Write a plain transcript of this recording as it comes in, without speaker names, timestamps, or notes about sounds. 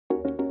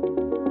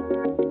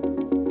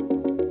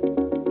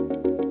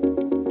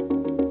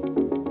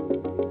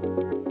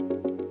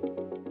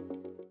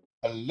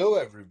Hello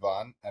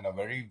everyone and a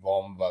very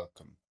warm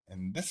welcome.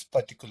 In this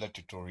particular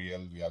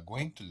tutorial, we are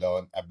going to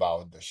learn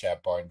about the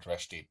SharePoint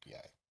REST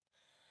API.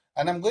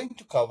 And I'm going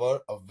to cover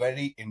a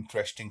very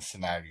interesting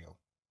scenario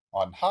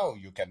on how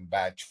you can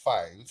batch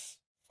files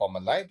from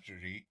a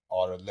library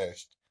or a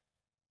list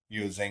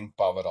using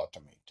Power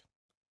Automate.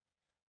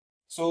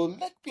 So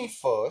let me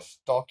first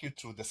talk you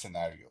through the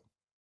scenario.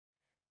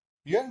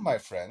 Here, my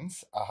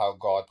friends, I have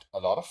got a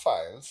lot of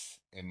files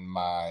in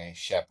my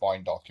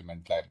SharePoint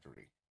document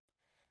library.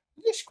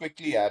 Just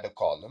quickly add a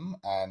column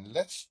and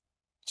let's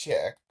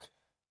check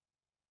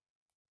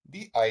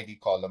the ID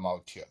column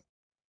out here,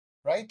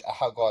 right? I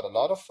have got a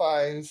lot of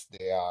files.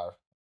 They are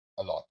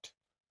a lot.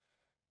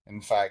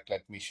 In fact,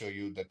 let me show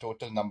you the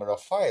total number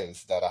of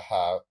files that I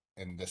have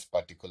in this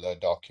particular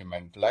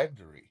document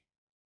library.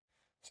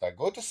 So I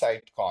go to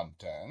site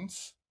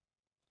contents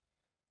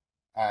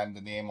and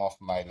the name of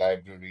my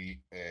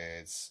library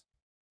is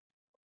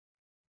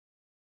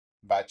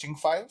batching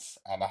files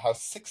and I have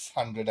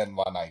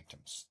 601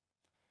 items.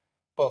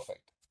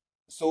 Perfect.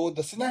 So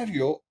the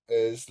scenario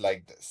is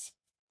like this.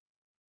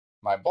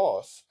 My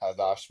boss has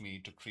asked me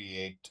to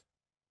create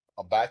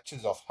a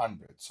batches of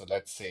 100. So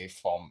let's say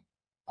from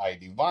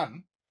ID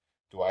 1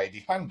 to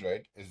ID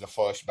 100 is the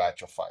first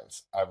batch of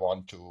files. I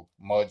want to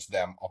merge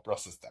them or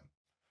process them.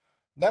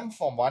 Then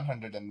from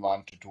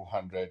 101 to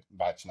 200,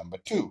 batch number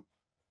 2.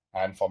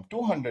 And from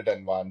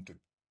 201 to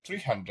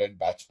 300,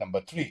 batch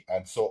number 3,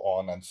 and so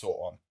on and so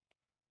on.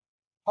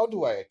 How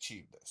do I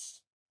achieve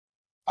this?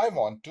 I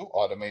want to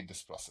automate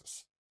this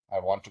process. I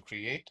want to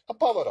create a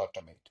Power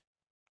Automate.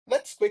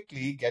 Let's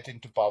quickly get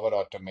into Power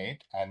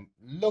Automate and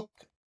look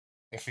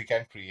if we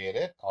can create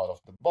it out of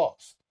the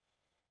box.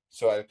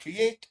 So I'll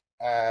create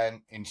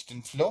an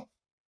instant flow,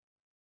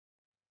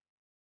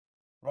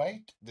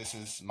 right? This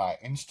is my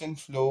instant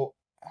flow,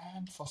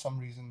 and for some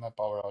reason my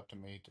Power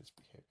Automate is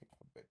behaving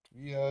a bit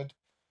weird.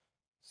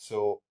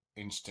 So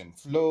instant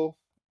flow,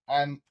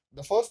 and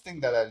the first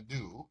thing that I'll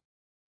do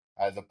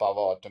as a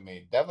Power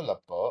Automate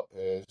developer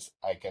is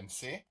I can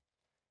say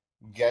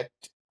get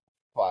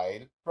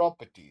file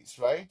properties,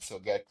 right? So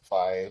get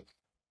file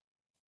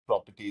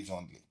properties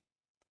only.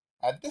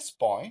 At this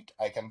point,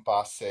 I can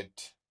pass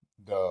it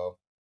the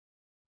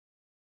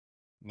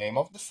name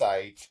of the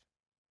site.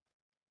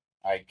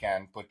 I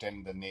can put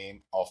in the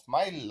name of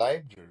my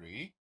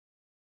library,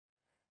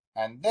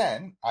 and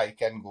then I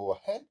can go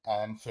ahead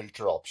and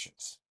filter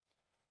options.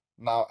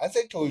 Now, as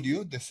I told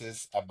you, this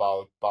is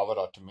about Power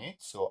Automate,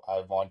 so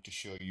I want to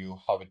show you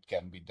how it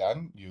can be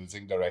done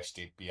using the REST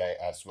API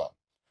as well.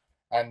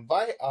 And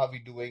why are we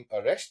doing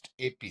a REST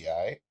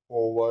API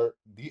over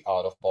the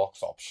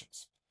out-of-box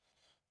options?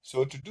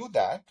 So to do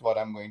that, what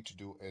I'm going to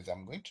do is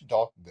I'm going to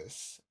dock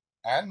this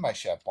and my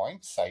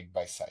SharePoint side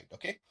by side,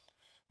 okay?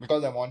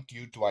 Because I want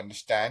you to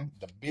understand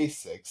the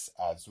basics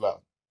as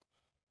well.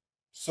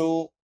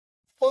 So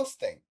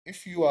first thing,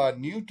 if you are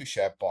new to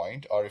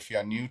SharePoint or if you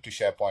are new to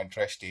SharePoint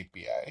REST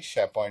API,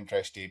 SharePoint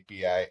REST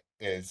API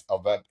is a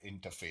web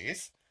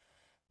interface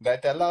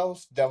that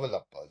allows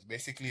developers,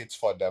 basically it's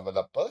for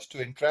developers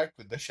to interact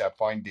with the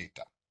SharePoint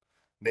data.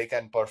 They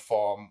can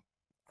perform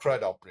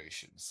CRUD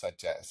operations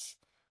such as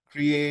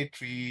create,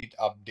 read,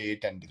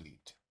 update, and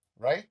delete,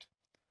 right?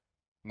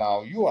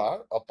 Now you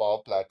are a Power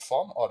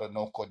Platform or a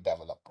no-code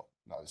developer.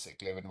 Now you say,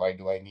 Clevin, why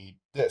do I need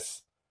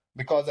this?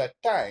 Because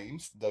at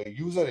times the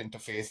user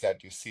interface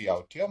that you see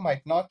out here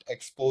might not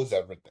expose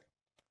everything.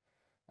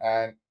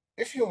 And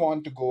if you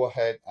want to go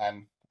ahead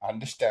and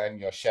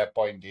understand your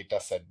SharePoint data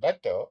set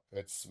better,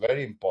 it's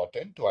very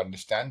important to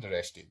understand the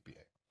REST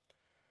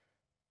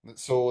API.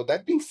 So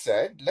that being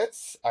said,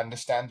 let's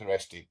understand the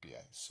REST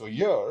API. So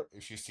here,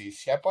 if you see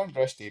SharePoint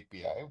REST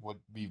API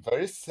would be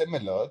very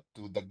similar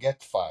to the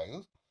get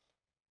file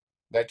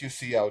that you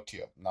see out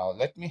here. Now,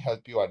 let me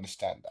help you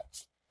understand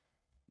that.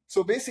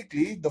 So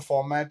basically, the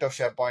format of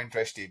SharePoint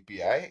REST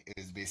API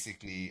is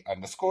basically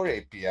underscore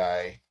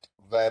API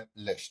web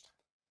list.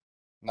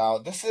 Now,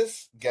 this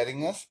is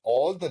getting us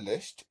all the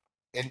list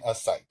in a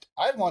site.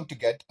 I want to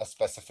get a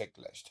specific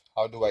list.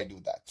 How do I do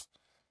that?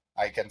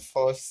 I can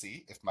first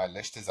see if my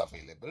list is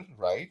available,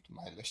 right?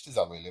 My list is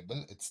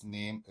available. Its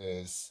name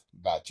is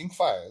batching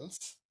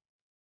files,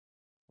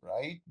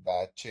 right?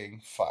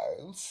 Batching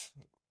files.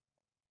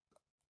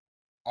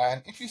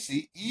 And if you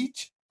see,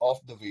 each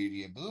of the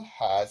variable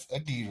has a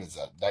D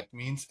result. That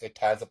means it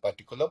has a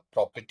particular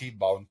property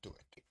bound to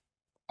it.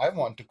 I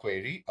want to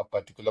query a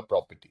particular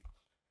property.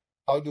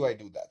 How do I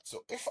do that?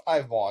 So if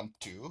I want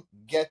to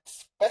get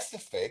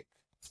specific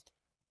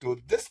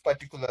to this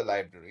particular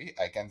library,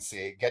 I can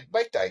say get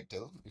by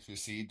title. If you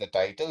see, the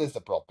title is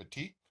the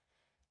property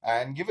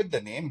and give it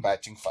the name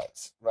batching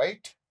files,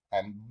 right?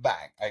 And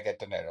bang, I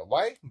get an error.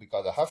 Why?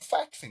 Because I have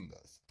fat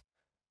fingers.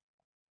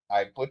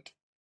 I put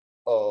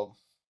a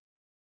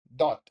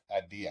dot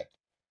at the end.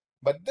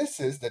 But this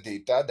is the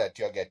data that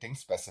you're getting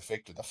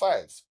specific to the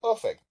files.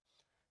 Perfect.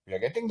 We are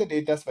getting the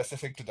data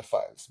specific to the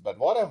files. But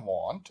what I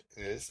want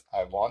is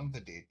I want the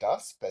data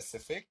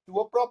specific to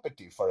a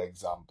property, for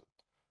example,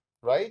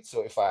 right?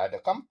 So if I add a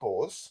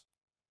compose,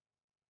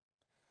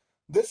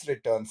 This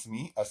returns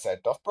me a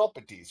set of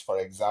properties. For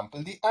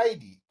example, the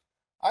ID.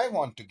 I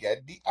want to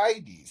get the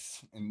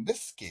IDs. In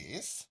this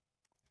case,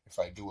 if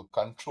I do a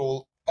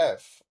Control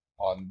F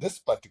on this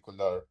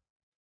particular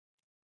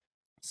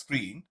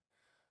screen,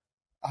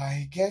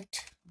 I get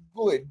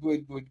good,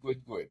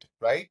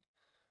 right?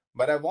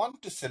 But I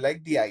want to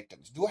select the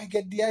items. Do I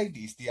get the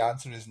IDs? The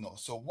answer is no.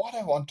 So what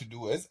I want to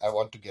do is I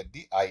want to get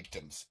the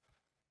items.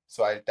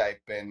 So I'll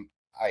type in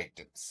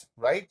items,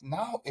 right?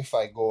 Now, if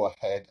I go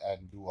ahead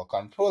and do a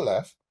Control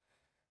F,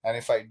 and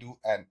if I do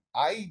an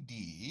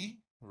ID,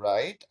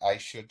 right, I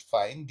should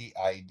find the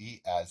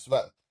ID as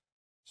well.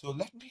 So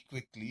let me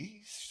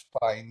quickly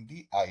find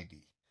the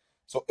ID.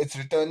 So it's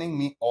returning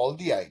me all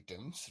the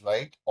items,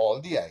 right? All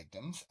the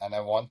items, and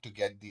I want to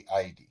get the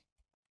ID,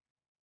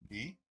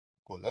 the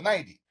colon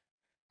ID.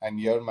 And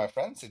here, my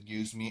friends, it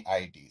gives me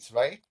IDs,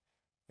 right?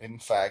 In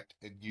fact,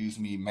 it gives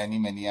me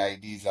many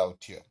IDs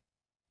out here.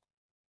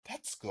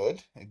 That's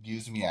good. It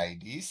gives me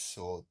IDs,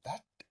 so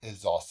that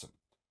is awesome.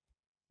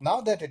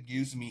 Now that it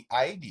gives me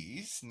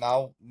IDs,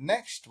 now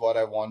next what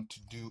I want to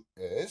do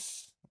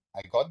is,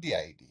 I got the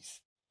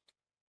IDs.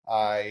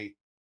 I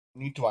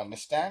need to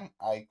understand,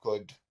 I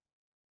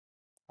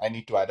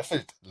need to add a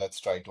filter.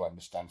 Let's try to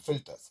understand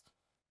filters.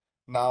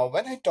 Now,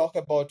 when I talk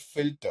about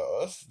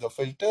filters, the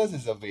filters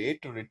is a way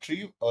to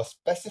retrieve a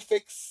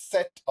specific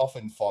set of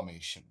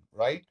information,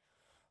 right?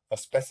 A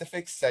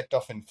specific set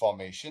of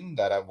information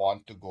that I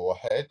want to go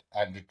ahead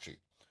and retrieve.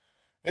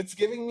 It's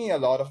giving me a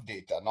lot of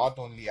data, not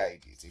only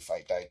IDs. If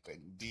I type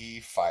in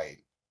the file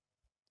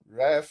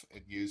ref,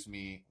 it gives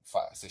me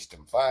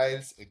system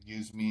files, it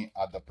gives me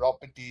other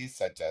properties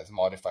such as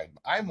modified.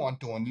 I want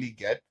to only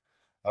get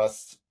a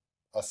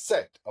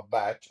set, a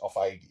batch of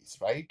IDs,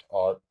 right?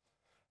 Or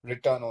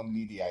return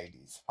only the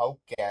IDs. How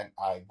can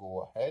I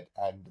go ahead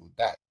and do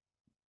that?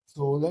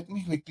 So let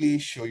me quickly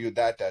show you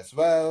that as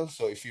well.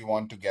 So if you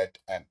want to get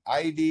an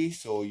ID,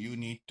 so you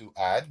need to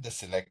add the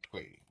select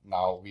query.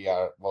 Now we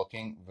are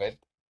working with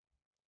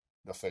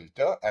the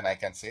filter and I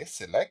can say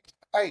select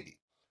ID.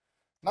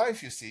 Now,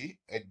 if you see,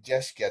 it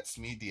just gets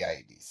me the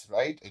IDs,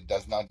 right? It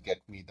does not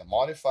get me the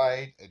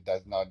modified. It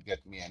does not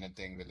get me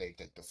anything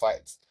related to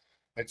files.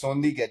 It's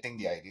only getting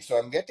the ID. So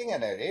I'm getting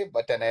an array,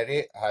 but an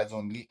array has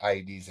only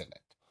IDs in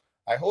it.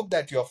 I hope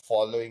that you're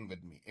following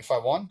with me. If I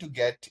want to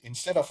get,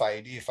 instead of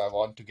ID, if I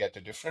want to get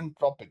a different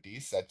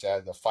property, such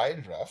as a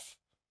file ref,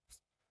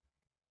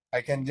 I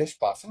can just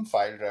pass in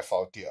file ref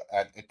out here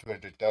and it will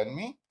return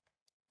me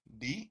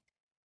the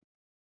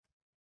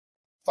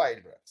file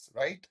refs,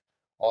 right?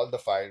 All the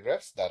file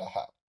refs that I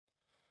have.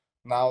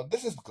 Now,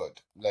 this is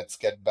good. Let's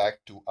get back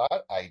to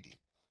our ID.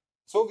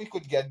 So we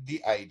could get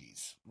the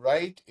IDs,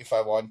 right? If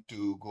I want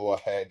to go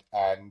ahead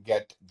and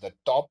get the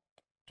top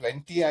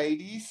 20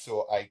 IDs,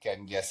 so I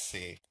can just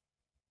say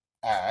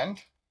and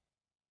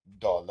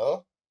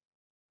dollar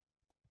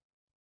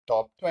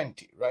top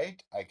 20,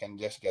 right? I can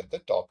just get the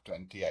top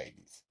 20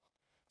 IDs.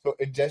 So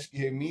it just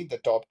gave me the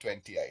top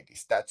 20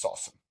 IDs. That's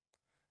awesome.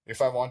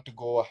 If I want to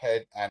go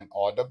ahead and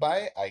order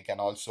by, I can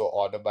also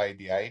order by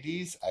the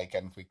IDs. I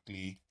can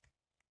quickly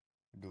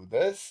do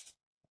this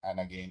and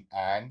again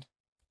and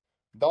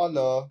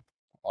dollar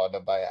order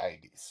by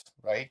IDs,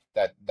 right?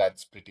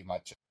 That's pretty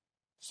much it.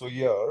 So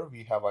here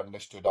we have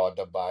understood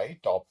order by,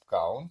 top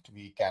count.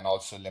 We can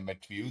also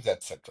limit views,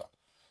 etc.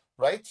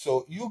 Right?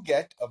 So you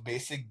get a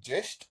basic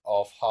gist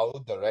of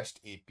how the REST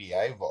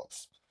API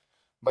works.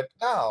 But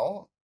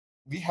now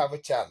we have a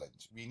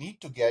challenge. We need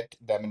to get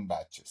them in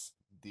batches.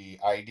 The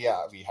idea,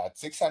 we had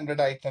 600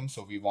 items,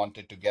 so we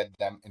wanted to get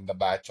them in the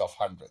batch of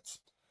hundreds.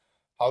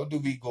 How do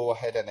we go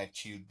ahead and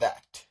achieve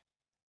that?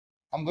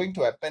 I'm going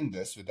to append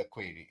this with a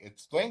query.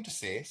 It's going to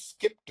say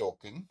skip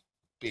token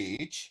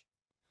page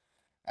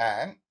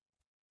and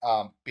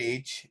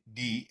page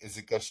D is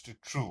equals to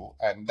true.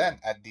 And then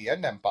at the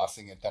end, I'm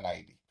passing it an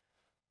ID,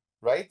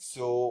 right?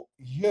 So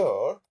here,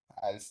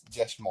 I'll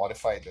just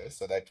modify this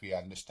so that we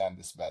understand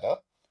this better.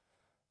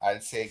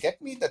 I'll say,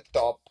 get me the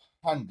top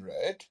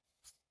 100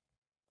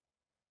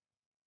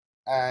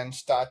 and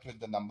start with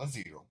the number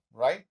 0,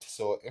 right?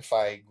 So if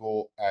I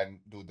go and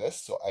do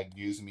this, so it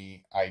gives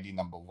me ID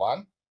number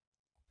 1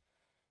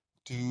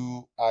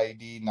 to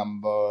ID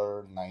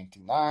number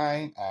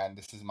 99, and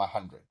this is my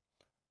 100.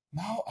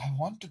 Now I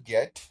want to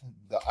get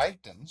the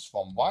items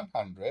from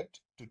 100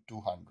 to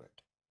 200,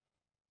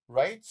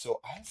 right? So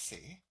I'll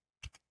say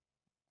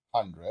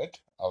 100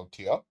 out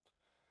here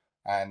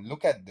and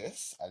look at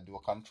this. I'll do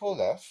a Control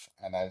F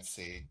and I'll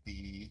say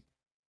the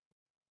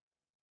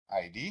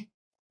ID,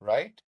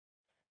 right?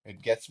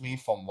 It gets me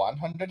from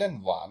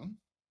 101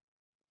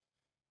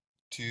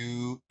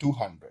 to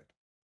 200.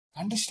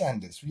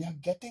 Understand this, we are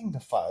getting the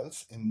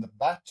files in the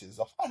batches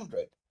of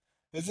 100.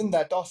 Isn't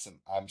that awesome?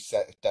 I'm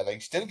telling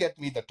still get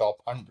me the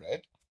top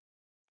 100,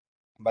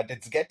 but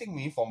it's getting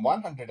me from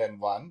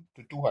 101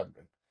 to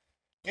 200.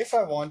 If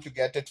I want to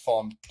get it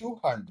from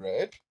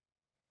 200,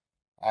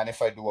 and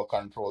if I do a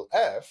Control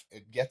F,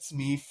 it gets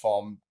me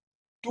from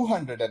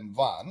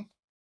 201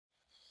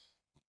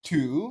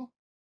 to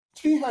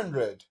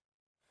 300.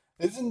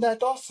 Isn't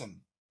that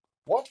awesome?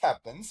 What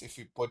happens if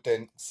we put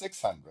in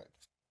 600?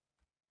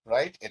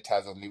 Right? It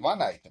has only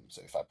one item.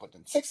 So if I put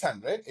in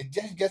 600, it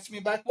just gets me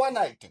back one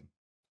item.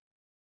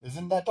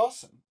 Isn't that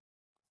awesome?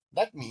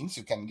 That means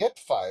you can get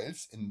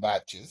files in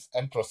batches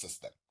and process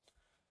them.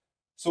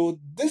 So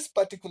this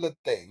particular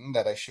thing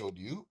that I showed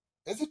you,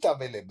 is it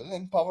available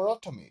in Power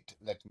Automate?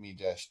 Let me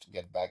just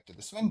get back to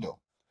this window.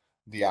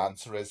 The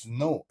answer is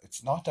no,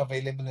 it's not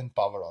available in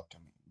Power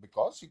Automate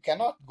because you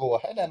cannot go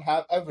ahead and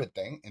have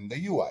everything in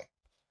the UI.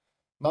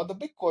 Now, the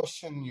big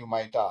question you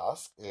might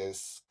ask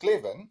is,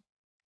 Clavin,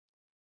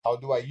 how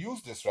do I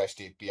use this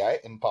REST API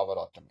in Power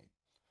Automate?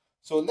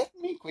 So let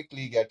me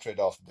quickly get rid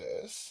of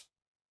this.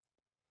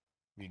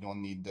 We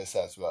don't need this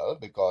as well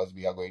because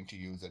we are going to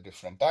use a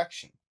different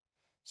action.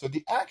 So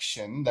the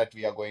action that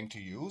we are going to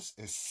use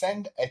is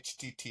send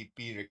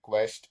HTTP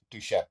request to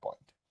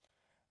SharePoint.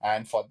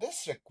 And for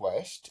this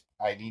request,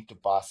 I need to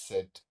pass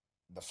it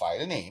the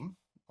file name,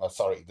 or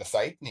sorry, the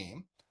site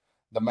name.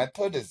 The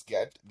method is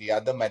get. The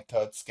other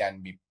methods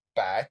can be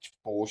patch,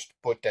 post,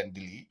 put, and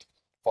delete.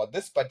 For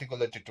this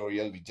particular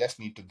tutorial, we just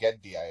need to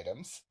get the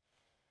items,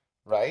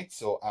 right?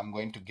 So I'm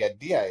going to get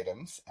the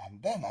items,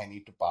 and then I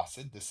need to pass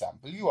it the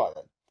sample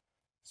URL.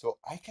 So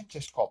I can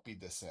just copy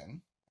this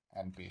in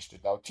and paste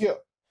it out here.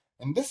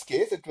 In this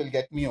case, it will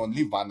get me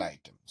only one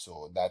item.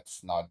 So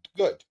that's not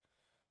good.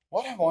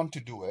 What I want to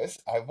do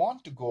is I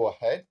want to go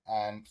ahead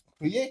and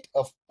create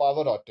a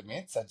Power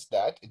Automate such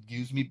that it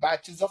gives me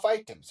batches of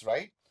items,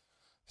 right?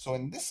 So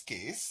in this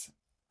case,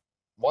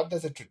 what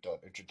does it return?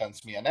 It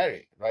returns me an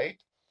array,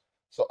 right?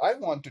 So I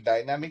want to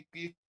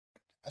dynamically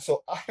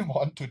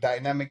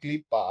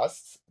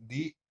pass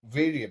the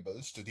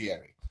variables to the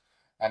array.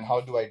 And how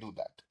do I do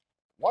that?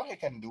 What I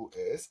can do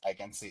is I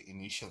can say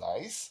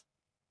initialize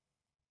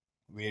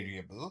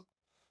variable.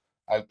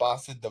 I'll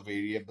pass it the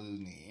variable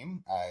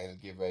name. I'll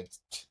give it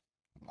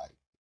my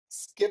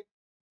skip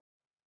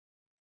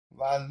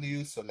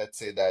value. So let's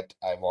say that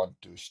I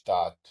want to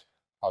start.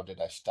 How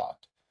did I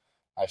start?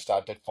 I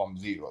started from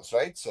zeros,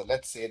 right? So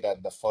let's say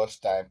that the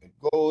first time it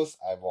goes,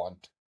 I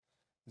want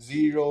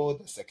 0.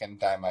 The second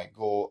time I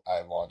go,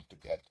 I want to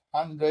get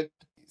 100,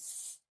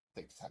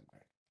 600,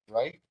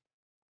 right?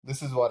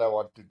 This is what I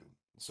want to do.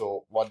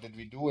 So what did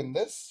we do in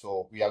this?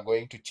 So we are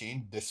going to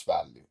change this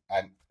value.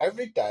 And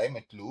every time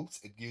it loops,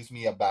 it gives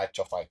me a batch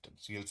of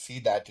items. You'll see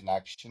that in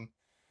action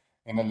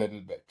in a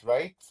little bit,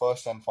 right?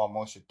 First and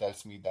foremost, it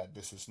tells me that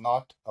this is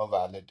not a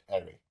valid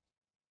array.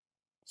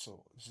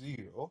 So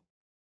 0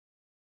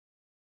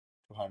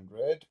 to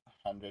 100,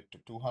 100 to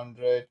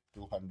 200,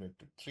 200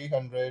 to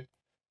 300,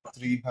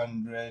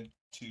 300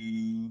 to,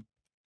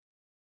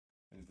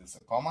 is this a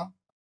comma?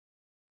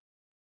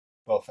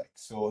 Perfect.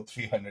 So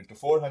 300 to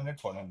 400,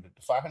 400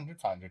 to 500,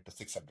 500 to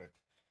 600.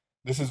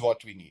 This is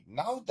what we need.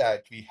 Now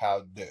that we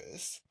have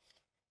this,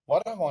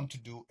 what I want to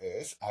do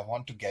is I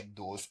want to get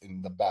those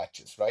in the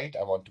batches, right?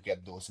 I want to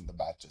get those in the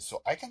batches.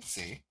 So I can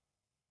say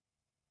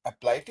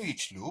apply to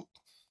each loop,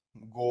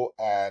 go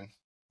and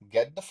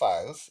get the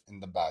files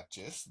in the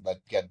batches,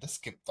 but get the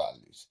skip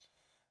values.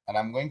 And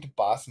I'm going to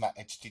pass my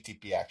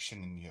HTTP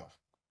action in here.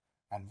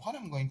 And what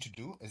I'm going to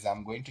do is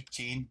I'm going to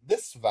change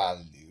this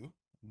value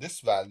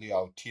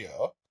out here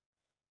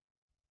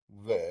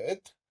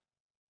with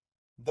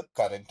the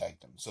current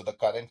item. So the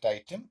current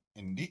item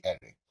in the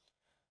array.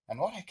 And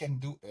what I can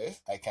do is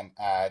I can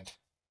add,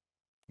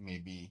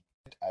 maybe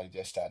I'll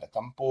just add a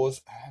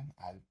compose and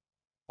I'll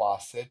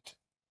pass it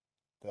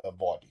the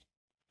body,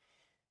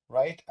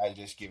 right? I'll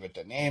just give it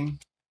a name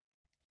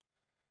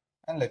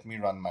and let me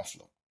run my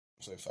flow.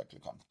 So if I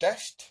click on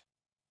test,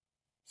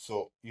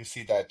 so you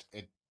see that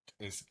it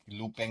is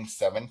looping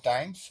 7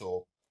 times.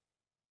 So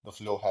the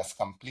flow has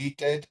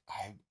completed.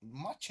 I'm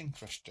much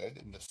interested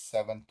in the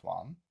 7th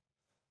one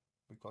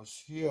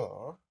because here,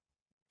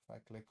 if I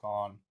click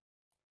on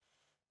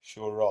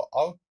show raw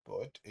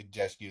output, it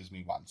just gives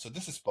me 1. So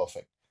this is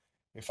perfect.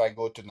 If I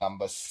go to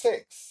number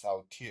 6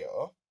 out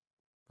here,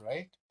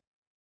 right,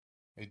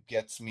 it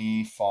gets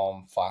me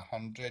from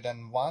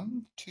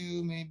 501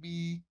 to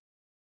maybe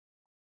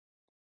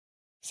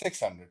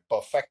 600.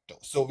 Perfecto.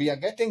 So we are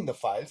getting the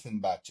files in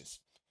batches.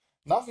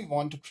 Now we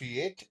want to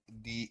create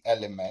the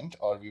element,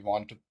 or we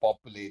want to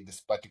populate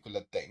this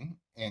particular thing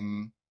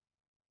in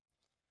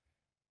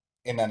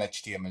an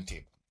HTML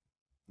table.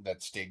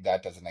 Let's take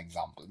that as an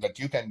example, but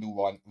you can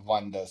do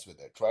wonders with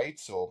it, right?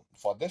 So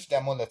for this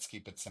demo, let's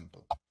keep it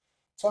simple.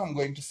 So I'm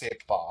going to say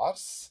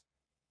parse,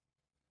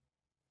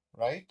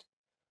 right?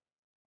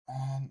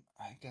 And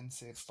I can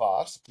say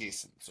parse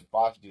JSON. So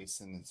parse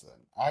JSON is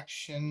an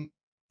action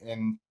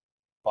in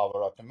Power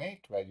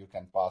Automate where you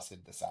can pass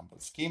it the sample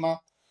schema,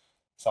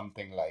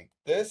 something like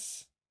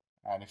this.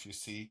 And if you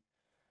see,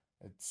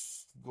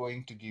 it's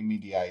going to give me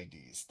the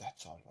IDs.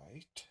 That's all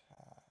right.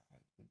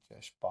 I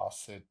just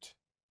pass it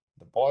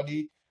the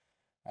body.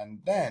 And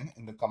then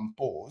in the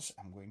compose,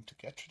 I'm going to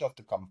get rid of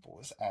the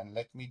compose and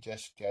let me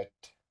just get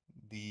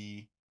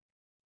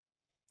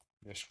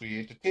just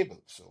create a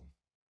table. So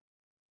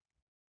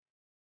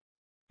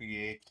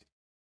create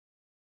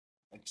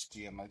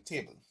HTML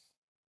table.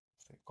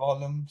 Say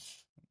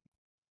columns,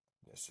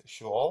 just say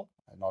show all.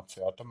 I'll not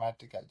say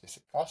automatic. I'll just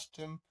say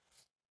custom.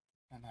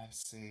 And I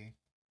say,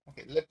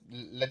 okay,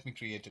 let me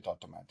create it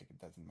automatic. It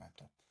doesn't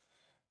matter.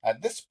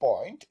 At this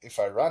point, if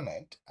I run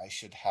it, I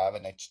should have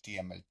an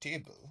HTML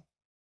table,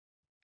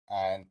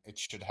 and it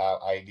should have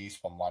IDs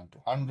from 1 to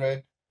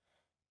 100,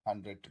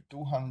 100 to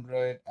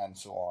 200, and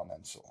so on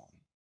and so on.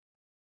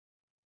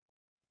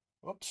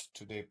 Oops,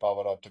 today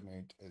Power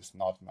Automate is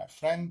not my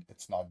friend.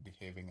 It's not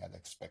behaving as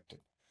expected.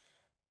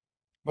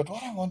 But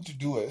what I want to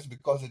do is,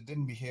 because it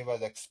didn't behave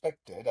as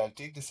expected, I'll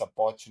take this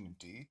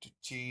opportunity to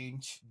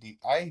change the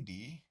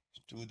ID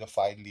to the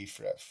file leaf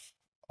ref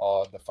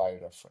or the file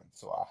reference.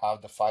 So I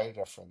have the file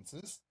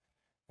references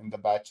in the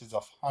batches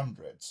of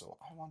 100. So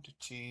I want to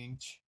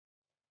change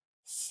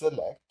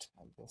select.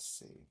 I'll just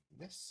say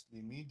this,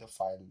 give me the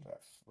file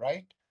ref,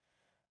 right?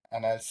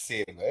 And I'll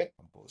save it,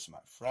 compose my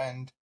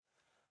friend,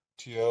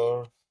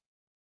 tier,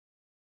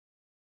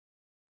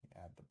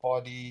 add the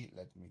body.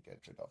 Let me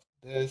get rid of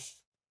this.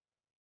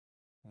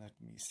 Let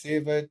me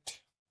save it.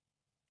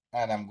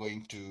 And I'm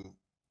going to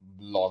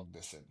log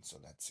this in. So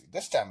let's see.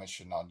 This time it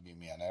should not give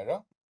me an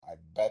error. I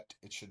bet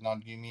it should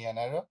not give me an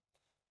error.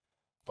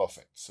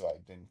 Perfect. So I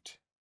didn't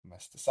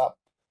mess this up.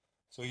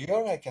 So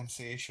here I can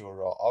say show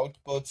raw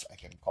outputs. I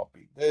can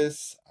copy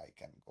this. I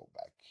can go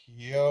back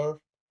here.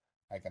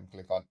 I can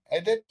click on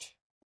edit.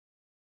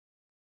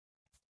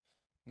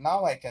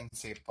 Now I can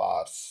say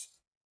parse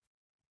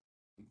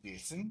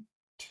JSON,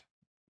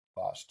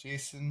 parse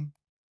JSON,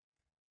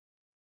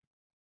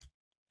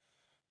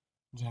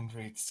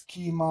 generate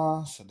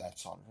schema. So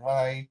that's all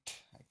right.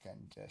 I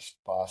can just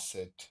pass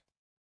it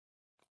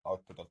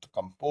output of the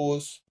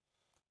compose.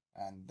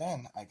 And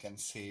then I can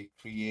say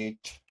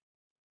create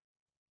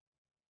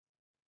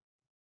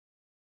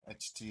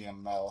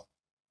HTML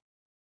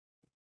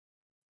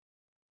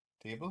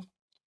table.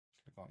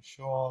 Click on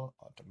show all,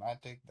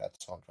 automatic.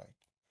 That's all right.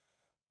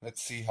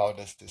 Let's see how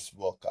does this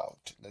work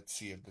out. Let's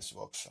see if this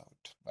works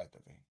out, by the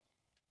way.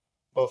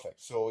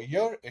 Perfect. So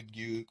here it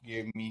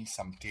gave me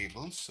some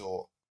tables.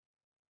 So,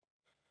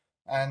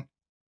 and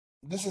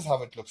this is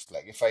how it looks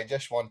like. If I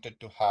just wanted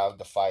to have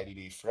the file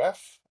leaf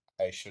ref,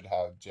 I should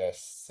have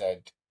just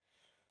said,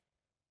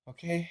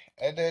 okay,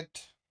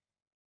 edit,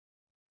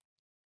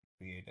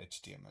 create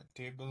HTML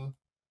table,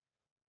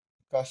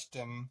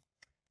 custom,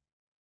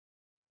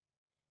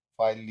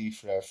 file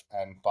leaf ref,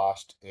 and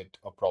passed it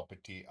a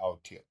property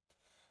out here.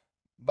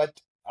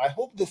 But I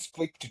hope this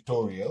quick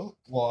tutorial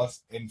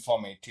was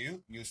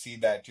informative. You see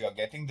that you're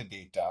getting the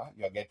data,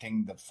 you're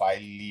getting the file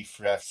leaf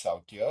refs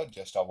out here,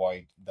 just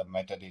avoid the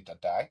metadata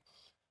tag.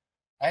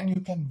 And you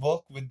can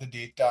work with the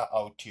data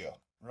out here,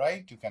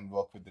 right? You can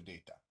work with the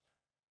data.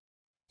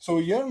 So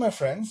here, my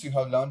friends, you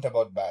have learned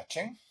about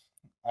batching.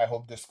 I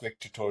hope this quick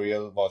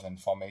tutorial was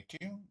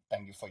informative.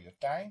 Thank you for your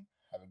time.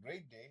 Have a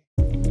great day.